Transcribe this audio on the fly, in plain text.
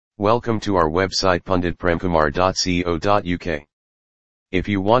Welcome to our website punditpremkumar.co.uk. If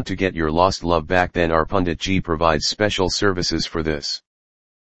you want to get your lost love back, then our Pundit Ji provides special services for this.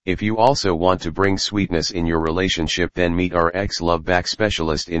 If you also want to bring sweetness in your relationship, then meet our ex-love back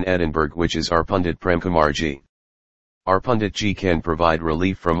specialist in Edinburg, which is our Pundit Premkumar Ji. Our Pundit Ji can provide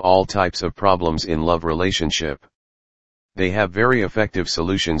relief from all types of problems in love relationship. They have very effective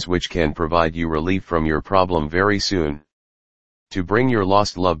solutions which can provide you relief from your problem very soon. To bring your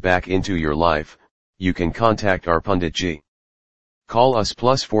lost love back into your life, you can contact our Pundit Ji. Call us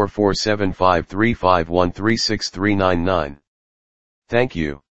 +447535136399. Thank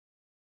you.